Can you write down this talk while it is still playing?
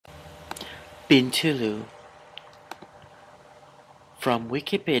Bintulu from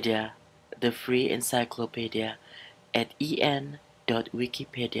Wikipedia, the free encyclopedia at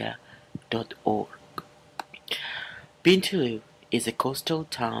en.wikipedia.org. Bintulu is a coastal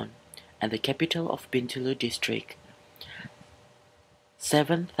town and the capital of Bintulu district,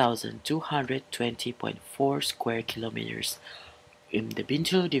 7,220.4 square kilometers in the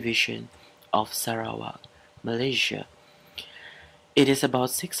Bintulu division of Sarawak, Malaysia. It is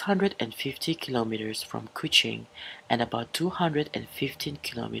about 650 kilometers from Kuching and about 215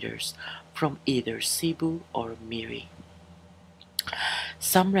 kilometers from either Cebu or Miri.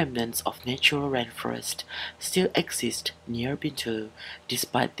 Some remnants of natural rainforest still exist near Bintulu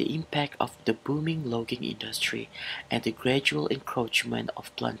despite the impact of the booming logging industry and the gradual encroachment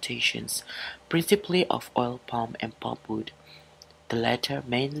of plantations, principally of oil palm and pulpwood, the latter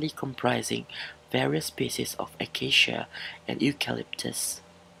mainly comprising various species of acacia and eucalyptus.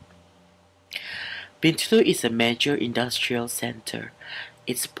 Bintulu is a major industrial center.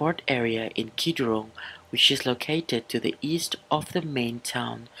 Its port area in Kidurong, which is located to the east of the main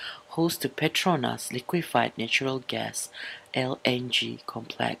town, hosts the Petronas liquefied natural gas (LNG)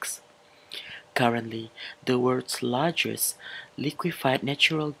 complex. Currently, the world's largest liquefied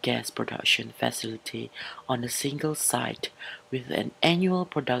natural gas production facility on a single site, with an annual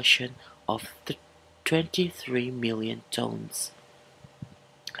production of 23 million tons.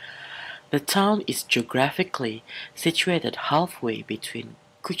 The town is geographically situated halfway between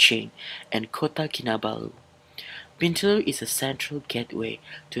Kuching and Kota Kinabalu. Bintulu is a central gateway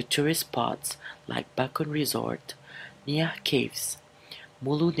to tourist spots like Bakun Resort, Nia Caves,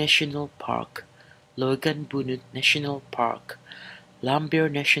 Mulu National Park, Logan Bunut National Park,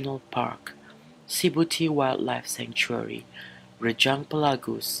 Lambir National Park, Sibuti Wildlife Sanctuary, Rejang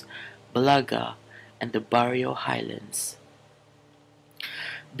Pelagus, Belaga, and the Barrio Highlands.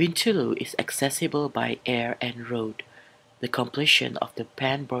 Bintulu is accessible by air and road. The completion of the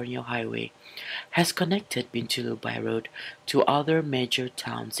Pan-Borneo Highway has connected Bintulu by road to other major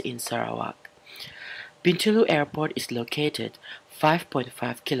towns in Sarawak. Bintulu Airport is located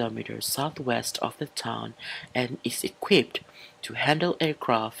 5.5 kilometers southwest of the town and is equipped to handle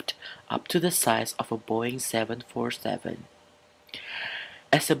aircraft up to the size of a Boeing 747.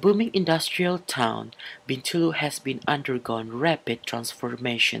 As a booming industrial town, Bintulu has been undergone rapid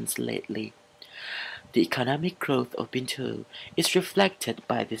transformations lately. The economic growth of Bintulu is reflected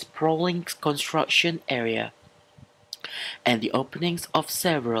by the sprawling construction area and the openings of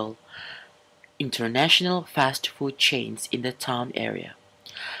several international fast food chains in the town area.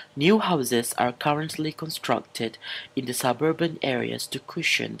 New houses are currently constructed in the suburban areas to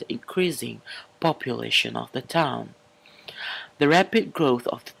cushion the increasing population of the town. The rapid growth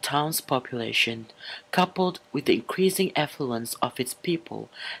of the town's population, coupled with the increasing affluence of its people,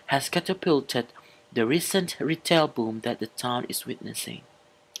 has catapulted the recent retail boom that the town is witnessing.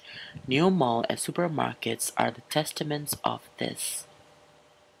 New malls and supermarkets are the testaments of this.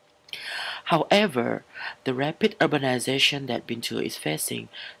 However, the rapid urbanization that Bintulu is facing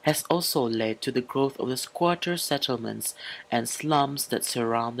has also led to the growth of the squatter settlements and slums that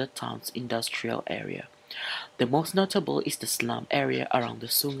surround the town's industrial area. The most notable is the slum area around the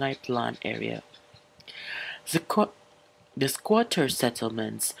Sungai Pelan area. The squatter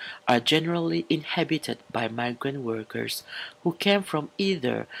settlements are generally inhabited by migrant workers who came from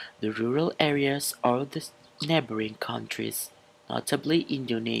either the rural areas or the neighboring countries, notably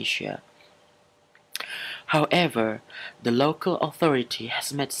Indonesia. However, the local authority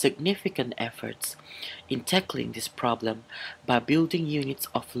has made significant efforts in tackling this problem by building units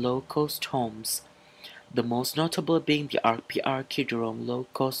of low-cost homes, the most notable being the RPR Kidurong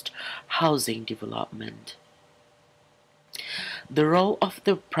low-cost housing development. The role of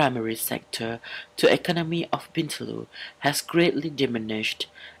the primary sector to economy of Bintulu has greatly diminished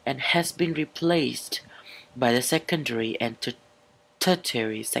and has been replaced by the secondary and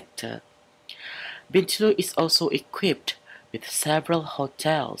tertiary sector. Bintulu is also equipped with several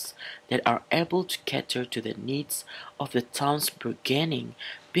hotels that are able to cater to the needs of the town's burgeoning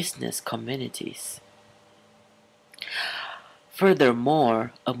business communities.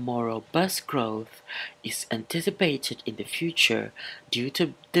 Furthermore, a more robust growth is anticipated in the future due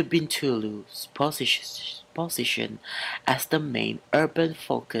to the Bintulu's position as the main urban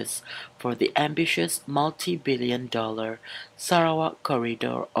focus for the ambitious multi-billion-dollar Sarawak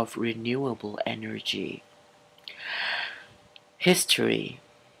Corridor of Renewable Energy. History.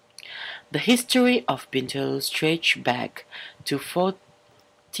 The history of Bintulu stretches back to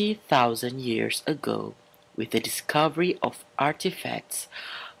 40,000 years ago, with the discovery of artifacts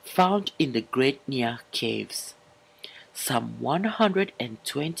found in the Great Nia Caves. some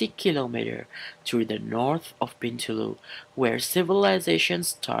 120 kilometers to the north of Bintulu, where civilization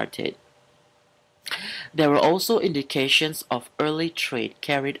started. There were also indications of early trade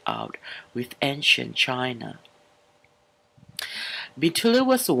carried out with ancient China. Bintulu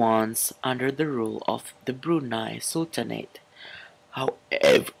was once under the rule of the Brunei Sultanate.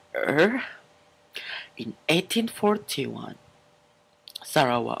 However, in 1841,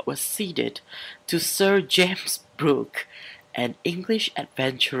 Sarawak was ceded to Sir James Brooke, an English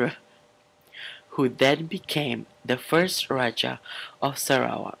adventurer who then became the first Raja of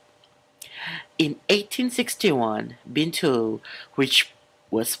Sarawak. In 1861, Bintulu, which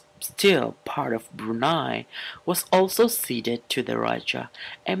was still part of Brunei, was also ceded to the Raja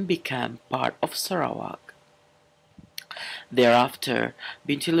and became part of Sarawak. Thereafter,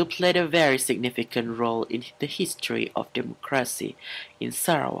 Bintulu played a very significant role in the history of democracy in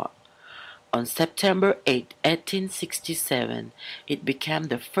Sarawak. On September 8, 1867, it became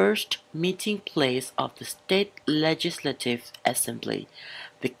the first meeting place of the State Legislative Assembly,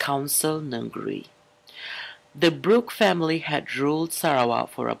 the Council Negeri. The Brooke family had ruled Sarawak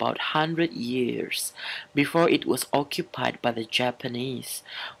for about 100 years before it was occupied by the Japanese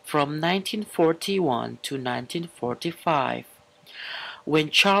from 1941 to 1945. When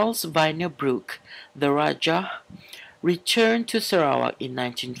Charles Viner Brooke, the Raja, returned to Sarawak in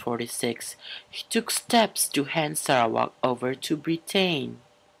 1946, he took steps to hand Sarawak over to Britain.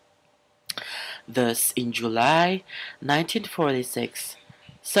 Thus, in July 1946,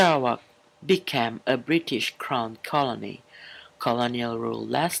 Sarawak became a British Crown colony. Colonial rule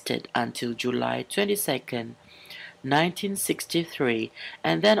lasted until July 22, 1963,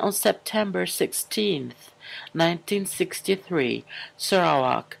 and then on September 16, 1963,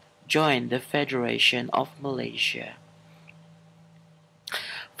 Sarawak joined the Federation of Malaysia.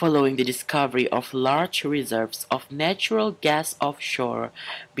 Following the discovery of large reserves of natural gas offshore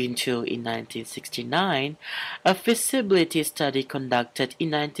Bintulu in 1969, a feasibility study conducted in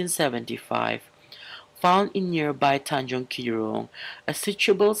 1975 found in nearby Tanjung Kidurong a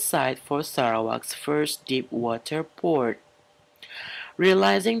suitable site for Sarawak's first deep water port.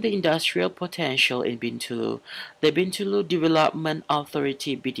 Realizing the industrial potential in Bintulu, the Bintulu Development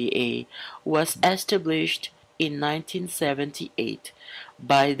Authority (BDA) was established in 1978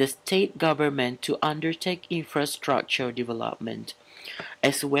 by the state government to undertake infrastructure development,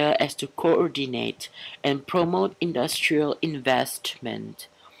 as well as to coordinate and promote industrial investment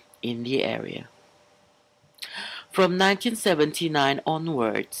in the area. From 1979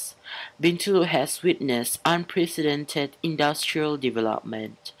 onwards, Bintulu has witnessed unprecedented industrial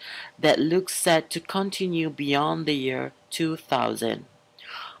development that looks set to continue beyond the year 2000.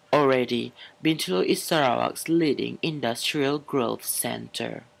 Already, Bintulu is Sarawak's leading industrial growth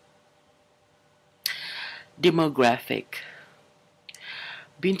center. Demographic.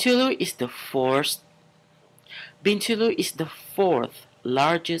 Bintulu is the fourth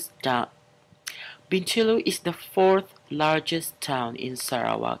largest town. Bintulu is the fourth largest town in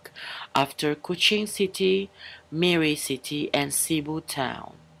Sarawak after Kuching City, Miri City, and Cebu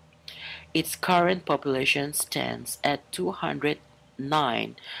Town. Its current population stands at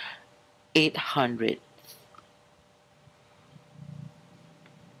 209,800.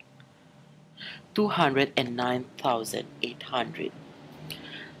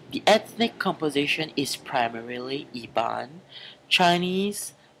 The ethnic composition is primarily Iban,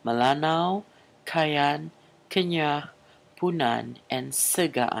 Chinese, Malanao, Kayan, Kenyah, Punan, and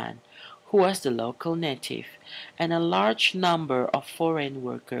Segaan, who was the local native, and a large number of foreign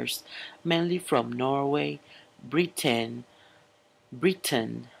workers, mainly from Norway, Britain,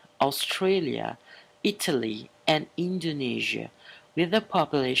 Australia, Italy, and Indonesia, with a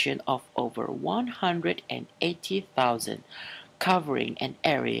population of over 180,000, covering an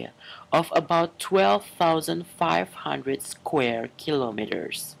area of about 12,500 square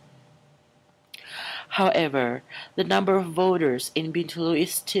kilometers. However, the number of voters in Bintulu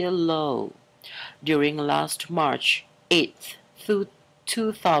is still low. During last March 8th through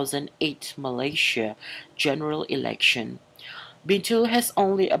 2008 Malaysia general election, Bintulu has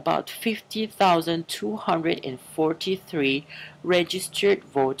only about 50,243 registered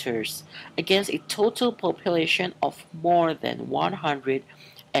voters against a total population of more than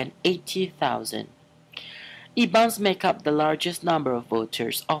 180,000. Ibans make up the largest number of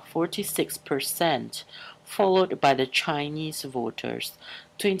voters of 46%, followed by the Chinese voters,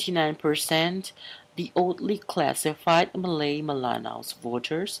 29%, the oddly classified Malay Malanaos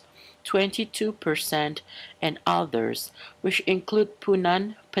voters, 22%, and others, which include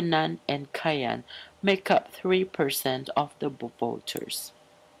Punan, Penan, and Kayan, make up 3% of the voters.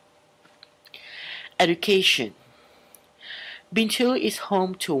 Education. Bintulu is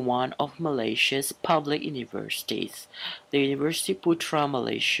home to one of Malaysia's public universities, the University Putra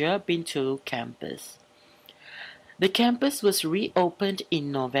Malaysia Bintulu campus. The campus was reopened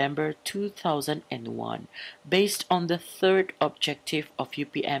in November 2001 based on the third objective of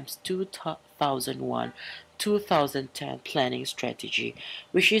UPM's 2001-2010 planning strategy,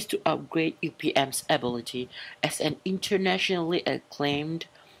 which is to upgrade UPM's ability as an internationally acclaimed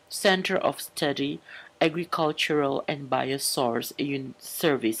center of study, agricultural and biosource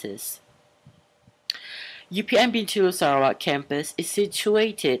services. UPM Bintulu Sarawak campus is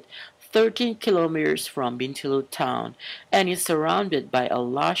situated 13 kilometers from Bintulu town and is surrounded by a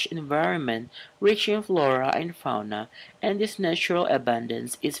lush environment rich in flora and fauna, and this natural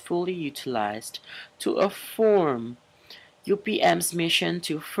abundance is fully utilized to affirm UPM's mission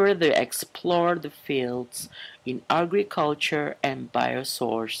to further explore the fields in agriculture and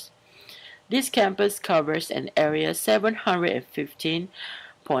biosource. This campus covers an area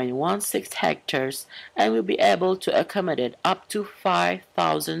 715.16 hectares and will be able to accommodate up to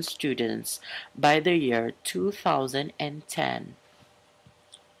 5,000 students by the year 2010.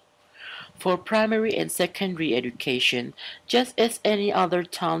 For primary and secondary education, just as any other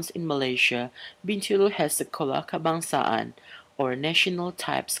towns in Malaysia, Bintulu has Sekolah Kebangsaan or National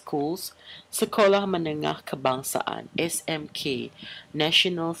Type Schools, Sekolah Menengah Kebangsaan (SMK),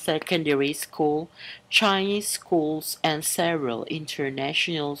 National Secondary School, Chinese schools, and several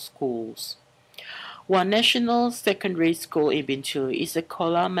international schools. One national secondary school in Bintulu is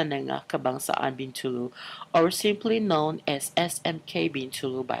Sekolah Menengah Kebangsaan Bintulu, or simply known as SMK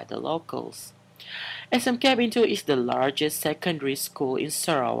Bintulu by the locals. SMK Bintulu is the largest secondary school in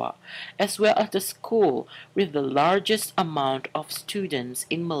Sarawak, as well as the school with the largest amount of students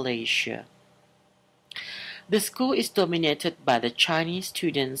in Malaysia. The school is dominated by the Chinese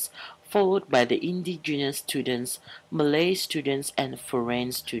students, followed by the indigenous students, Malay students, and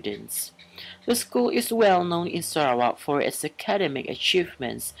foreign students. The school is well known in Sarawak for its academic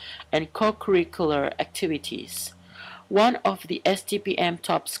achievements and co-curricular activities. One of the STPM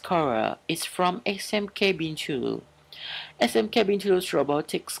top scorer is from SMK Bintulu. SMK Bintulu's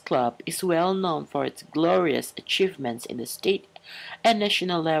robotics club is well known for its glorious achievements in the state and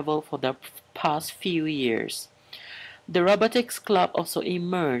national level for the past few years. The robotics club also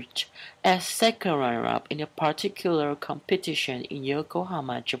emerged as second runner-up in a particular competition in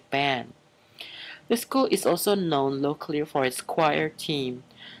Yokohama, Japan. The school is also known locally for its choir team.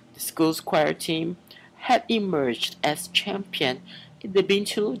 The school's choir team had emerged as champion in the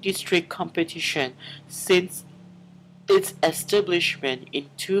Bintulu district competition since its establishment in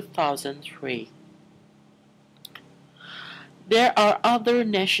 2003. There are other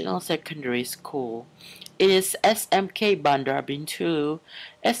national secondary schools. It is SMK Bandar Bintulu,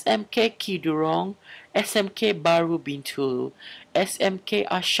 SMK Kidurong, SMK Baru Bintulu, SMK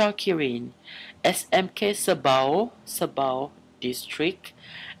Ashakirin, SMK Sabau District,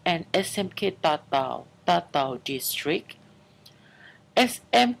 and SMK Tatau District.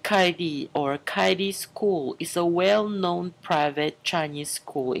 SM Kaidi or Kaidi School is a well-known private Chinese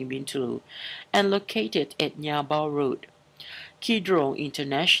school in Bintulu and located at Nyabao Road. Kidrong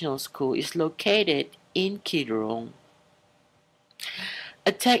International School is located in Kidrong.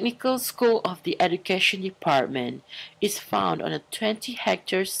 A technical school of the Education Department is found on a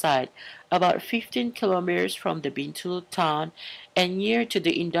 20-hectare site about 15 kilometers from the Bintulu town and near to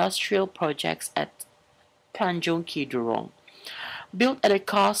the industrial projects at Tanjung Kidrong. Built at a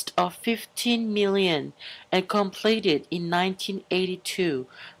cost of 15 million and completed in 1982,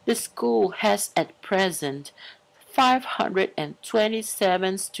 the school has at present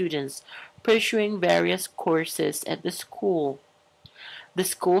 527 students pursuing various courses at the school. The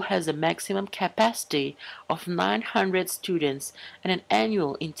school has a maximum capacity of 900 students and an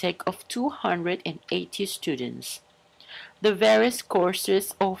annual intake of 280 students. The various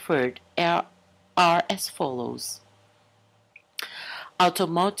courses offered are as follows: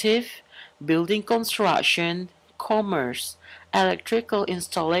 automotive, building construction, commerce, electrical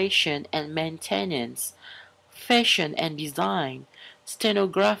installation and maintenance, fashion and design,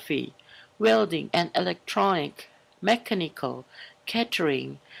 stenography, welding and electronic, mechanical,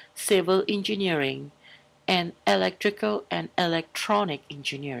 catering, civil engineering, and electrical and electronic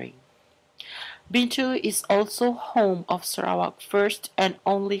engineering. Bintulu is also home of Sarawak's first and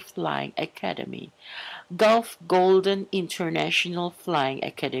only flying academy, Gulf Golden International Flying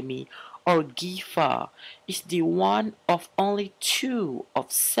Academy, or GIFA, is the one of only 2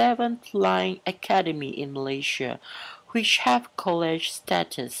 of 7 flying academies in Malaysia which have college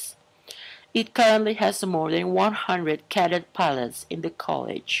status. It currently has more than 100 cadet pilots in the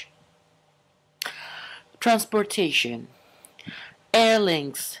college. Transportation. Air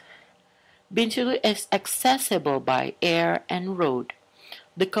links. Bintulu is accessible by air and road.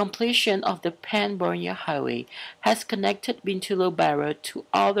 The completion of the Pan-Borneo Highway has connected Bintulu by road to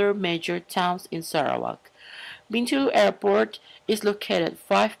other major towns in Sarawak. Bintulu Airport is located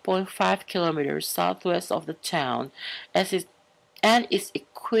 5.5 kilometers southwest of the town and is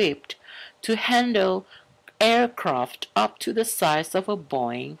equipped to handle aircraft up to the size of a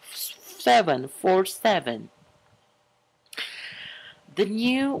Boeing 747. The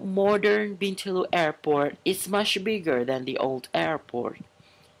new modern Bintulu Airport is much bigger than the old airport.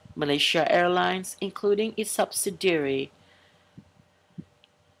 Malaysia Airlines, including its subsidiary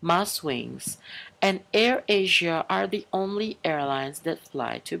Maswings, and AirAsia are the only airlines that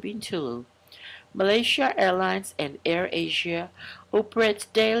fly to Bintulu. Malaysia Airlines and AirAsia operate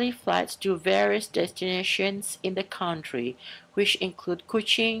daily flights to various destinations in the country, which include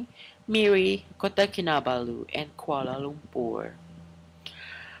Kuching, Miri, Kota Kinabalu, and Kuala Lumpur.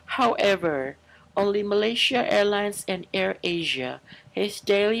 However, only Malaysia Airlines and AirAsia has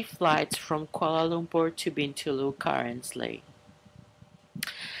daily flights from Kuala Lumpur to Bintulu currently.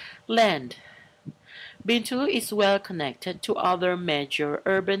 Land. Bintulu is well connected to other major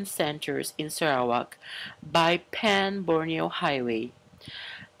urban centers in Sarawak by Pan-Borneo Highway.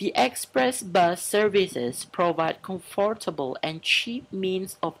 The express bus services provide comfortable and cheap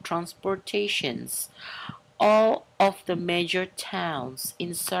means of transportations all of the major towns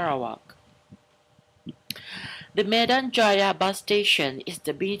in Sarawak. The Medan Jaya bus station is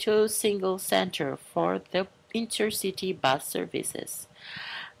the Bintulu single center for the intercity bus services.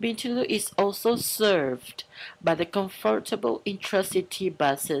 Bintulu is also served by the comfortable intracity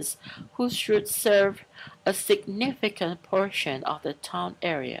buses whose routes serve a significant portion of the town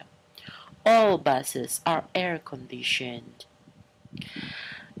area. All buses are air-conditioned.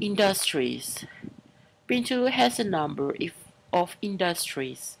 Industries. Bintulu has a number of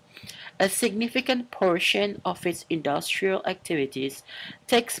industries. A significant portion of its industrial activities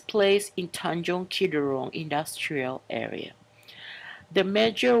takes place in Tanjung Kidurong Industrial Area. The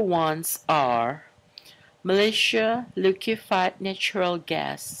major ones are Malaysia Liquefied Natural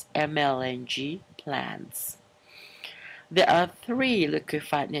Gas (MLNG) plants. There are 3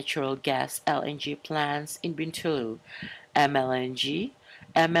 liquefied natural gas (LNG) plants in Bintulu: MLNG,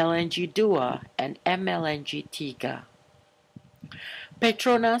 MLNG 2, and MLNG 3.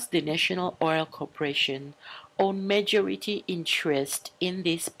 Petronas, the National Oil Corporation, own majority interest in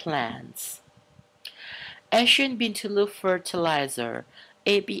these plants. Asian Bintulu Fertilizer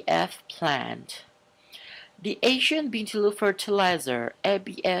 (ABF) plant. The Asian Bintulu Fertilizer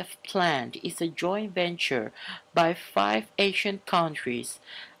 (ABF) plant is a joint venture by 5 Asian countries,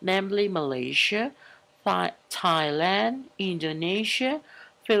 namely Malaysia, Thailand, Indonesia,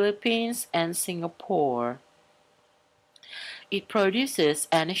 Philippines, and Singapore. It produces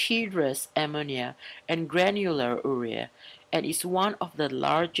anhydrous ammonia and granular urea and is one of the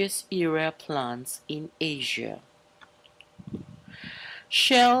largest urea plants in Asia.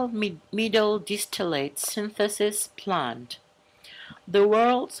 Shell Middle Distillate Synthesis Plant. The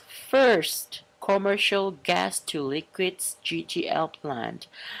world's first commercial gas-to-liquids GTL plant,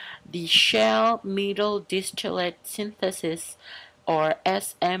 the Shell Middle Distillate Synthesis or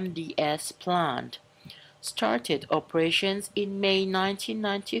SMDS plant, started operations in May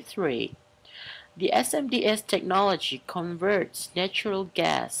 1993. The SMDS technology converts natural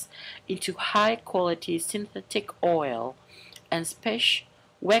gas into high-quality synthetic oil and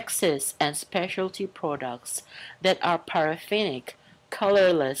waxes and specialty products that are paraffinic,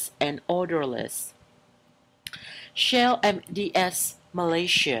 colorless, and odorless. Shell MDS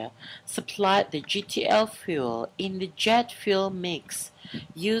Malaysia supplied the GTL fuel in the jet fuel mix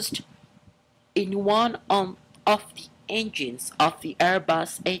used in one of the engines of the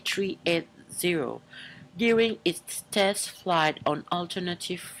Airbus A380 during its test flight on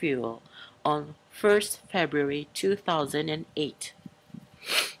alternative fuel on 1st February 2008.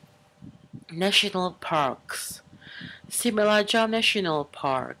 National Parks. Semalajam National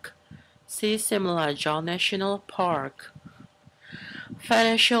Park. See Semalajam National Park.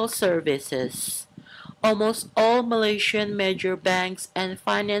 Financial services. Almost all Malaysian major banks and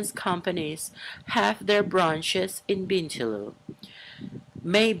finance companies have their branches in Bintulu.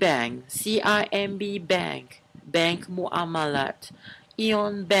 Maybank, CIMB Bank, Bank Muamalat,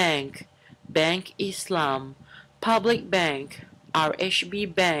 Ion Bank, Bank Islam, Public Bank,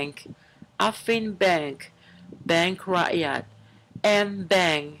 RHB Bank, Affin Bank, Bank Rakyat, M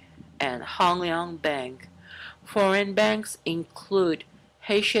Bank, and Hong Leong Bank. Foreign banks include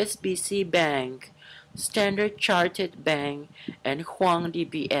HSBC Bank, Standard Chartered Bank, and Huang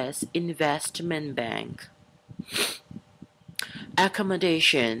DBS Investment Bank.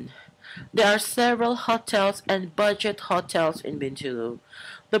 Accommodation. There are several hotels and budget hotels in Bintulu.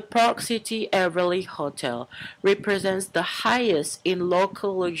 The Park City Everly Hotel represents the highest in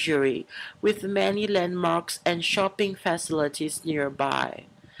local luxury, with many landmarks and shopping facilities nearby.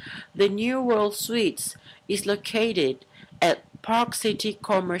 The New World Suites is located at Park City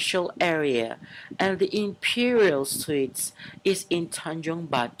Commercial Area, and the Imperial Suites is in Tanjung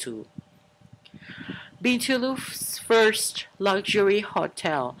Batu. Bintulu's first luxury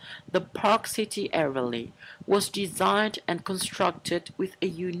hotel, the Park City Everly, was designed and constructed with a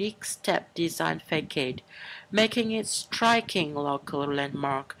unique step design facade, making it a striking local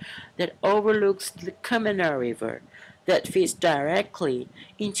landmark that overlooks the Kamena River that feeds directly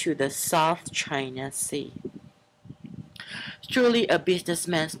into the South China Sea. Truly a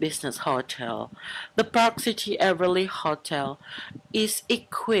businessman's business hotel, the Park City Everly Hotel is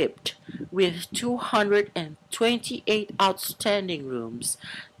equipped with 228 outstanding rooms,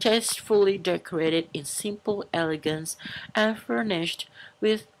 tastefully decorated in simple elegance and furnished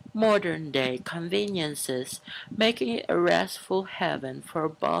with modern-day conveniences, making it a restful haven for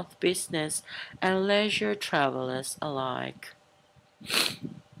both business and leisure travelers alike.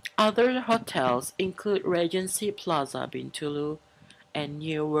 Other hotels include Regency Plaza Bintulu and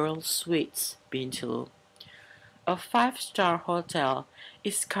New World Suites Bintulu. A five-star hotel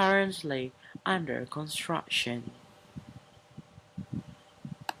is currently under construction.